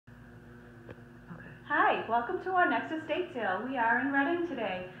Hi, welcome to our next estate sale. We are in Reading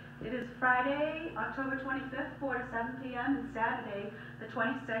today. It is Friday, October 25th, 4 to 7 p.m. and Saturday, the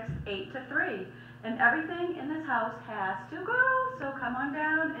 26th, 8 to 3. And everything in this house has to go, so come on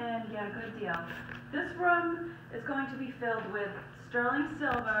down and get a good deal. This room is going to be filled with sterling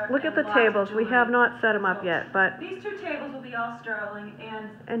silver. Look at the tables. We have not set them up yet, but these two tables will be all sterling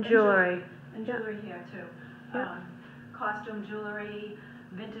and jewelry. And jewelry here too. Yeah. Costume jewelry,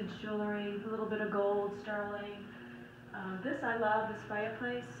 vintage jewelry, a little bit of gold, sterling. This I love, this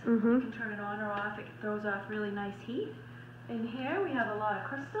fireplace. You can turn it on or off. It throws off really nice heat. In here we have a lot of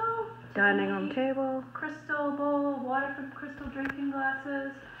crystal. Dining room table. Crystal bowl, water from crystal drinking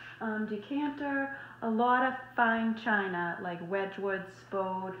glasses, decanter, a lot of fine china like Wedgwood,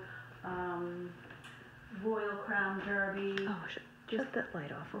 Spode, Royal Crown Derby. Oh, shut that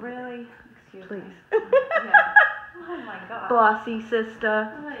light off. Really? Excuse Please. me. Yeah. Oh my God. Bossy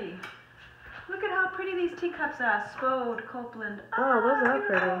sister. Hey. Look at how pretty these teacups are. Spode, Copeland. Oh, those are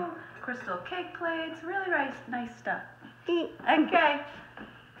pretty. Beautiful. Crystal cake plates. Really nice stuff. Eat. Okay.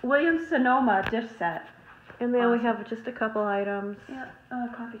 Williams Sonoma dish set. And then we have just a couple items. Yep.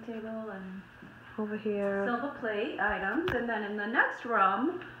 Coffee table and over here. silver plate items. And then in the next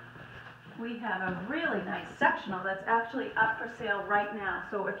room, we have a really nice sectional that's actually up for sale right now.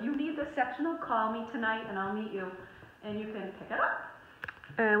 So if you need this sectional, call me tonight and I'll meet you and you can pick it up.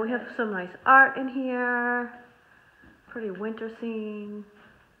 And we have some nice art in here. Pretty winter scene.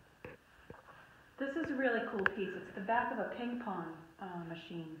 This is a really cool piece. It's the back of a ping pong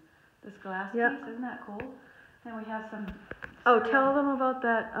machine. This glass Yep. piece, isn't that cool? And we have some. Oh, tell them about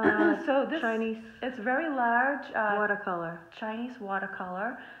that So this Chinese it's very large. watercolor. Chinese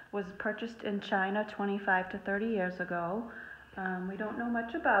watercolor was purchased in China 25 to 30 years ago. We don't know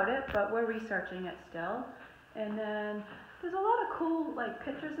much about it, but we're researching it still. And then there's a lot of cool like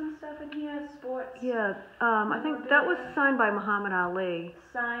pictures and stuff in here, sports. Yeah, I think that was signed by Muhammad Ali.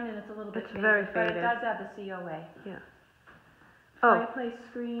 Sign, and it's a little bit It's very but it faded. does have the COA. Yeah. Oh, Fireplace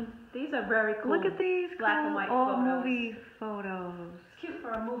screen. These are very cool. look at these black and cool white old photos. movie photos. It's cute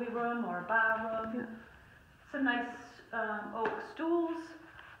for a movie room or a bar room. Yeah. Some nice oak stools.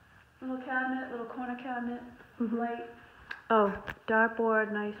 Little cabinet, little corner cabinet. Light. Oh,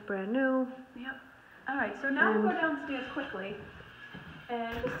 dartboard, nice, brand new. Yep. All right, so now we'll go downstairs quickly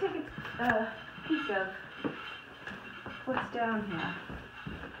and just take a piece of what's down here.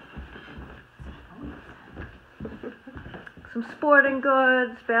 Some sporting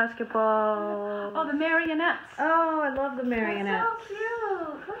goods, basketball. Oh, the marionettes. Oh, I love the marionettes. That's so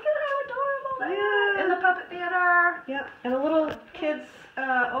cute. Look at how adorable they Yeah. are. In the puppet theater. Yep, and a little kids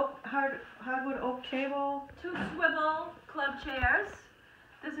hardwood oak table. 2 swivel club chairs.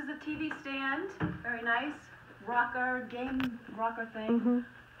 This is a TV stand. Very nice. Game rocker thing.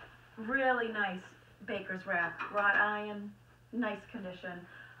 Really nice baker's rack. Wrought iron. Nice condition.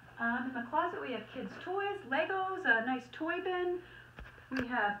 In the closet we have kids' toys, Legos, a nice toy bin. We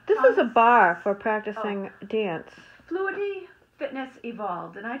have This is a bar for practicing dance. Fluidity Fitness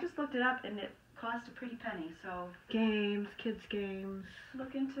Evolved, and I just looked it up and it cost a pretty penny, so Games, kids' games.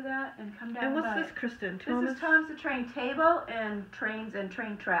 look into that and come down And what's by this, Kristen? This is Tom's the Train table and trains and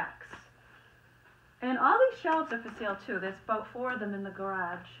train tracks. And all these shelves are for sale too. There's about 4 of them in the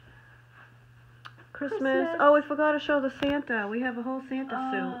garage. Christmas. Oh, we forgot to show the Santa. We have a whole Santa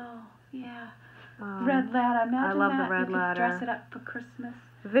Oh, yeah. suit. Red ladder. Imagine I love that. the red you ladder. Could dress it up for Christmas.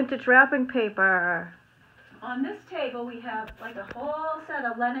 Vintage wrapping paper. On this table we have like a whole set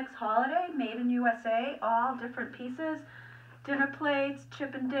of Lennox Holiday, made in USA, all different pieces. Dinner plates,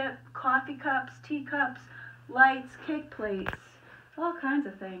 chip and dip, coffee cups, teacups, lights, cake plates, all kinds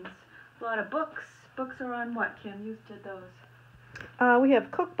of things. A lot of books. Books are on what, Kim? You did those. We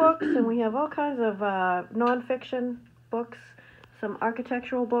have cookbooks and we have all kinds of nonfiction books, some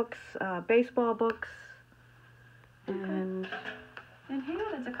architectural books, baseball books, and And here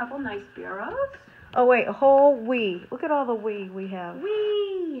there's a couple nice bureaus. oh wait, a whole Wii. Look at all the Wii we have.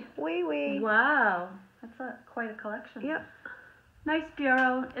 Wee! Wii. Wow, that's quite a collection. Yep. Nice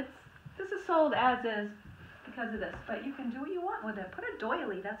bureau. This is sold as is because of this, but you can do what you want with it. Put a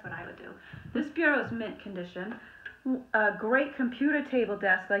doily. That's what I would do. This bureau is mint condition. A great computer table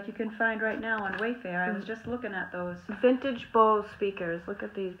desk like you can find right now on Wayfair. I was just looking at those. Vintage Bose speakers. Look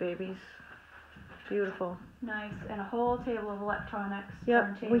at these babies. Beautiful. Nice. And a whole table of electronics.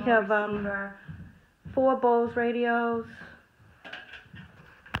 Yep, turntable, we have, receiver. 4 Bose radios.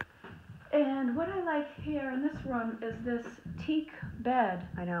 And what I like here in this room is this teak bed.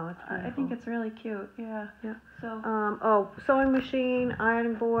 I know, it's beautiful. I think it's really cute. Yeah. Yeah. So. Oh, sewing machine,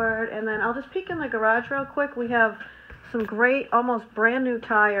 ironing board, and then I'll just peek in the garage real quick. We have some great, almost brand new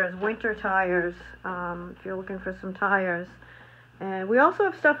tires, winter tires, if you're looking for some tires. And we also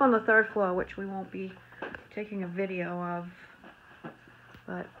have stuff on the 3rd floor, which we won't be taking a video of.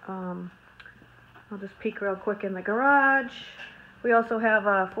 But I'll just peek real quick in the garage. We also have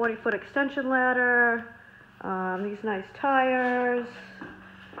a 40-foot extension ladder, these nice tires.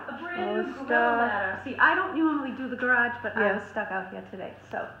 A brand new Gorilla ladder. See, I don't normally do the garage, but I was stuck out here today,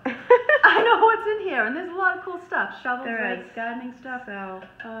 so I know what's in here, and there's a lot of cool stuff. Shovels, rakes, gardening stuff. So,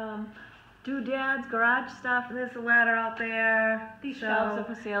 doodads, garage stuff. there's a ladder out there. These shelves are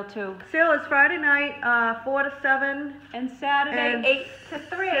for sale too. Sale is Friday night, 4 to 7. And Saturday, And 8 to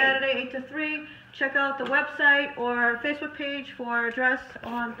 3. Saturday, 8 to 3. Check out the website or Facebook page for address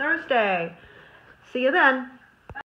on Thursday. See you then.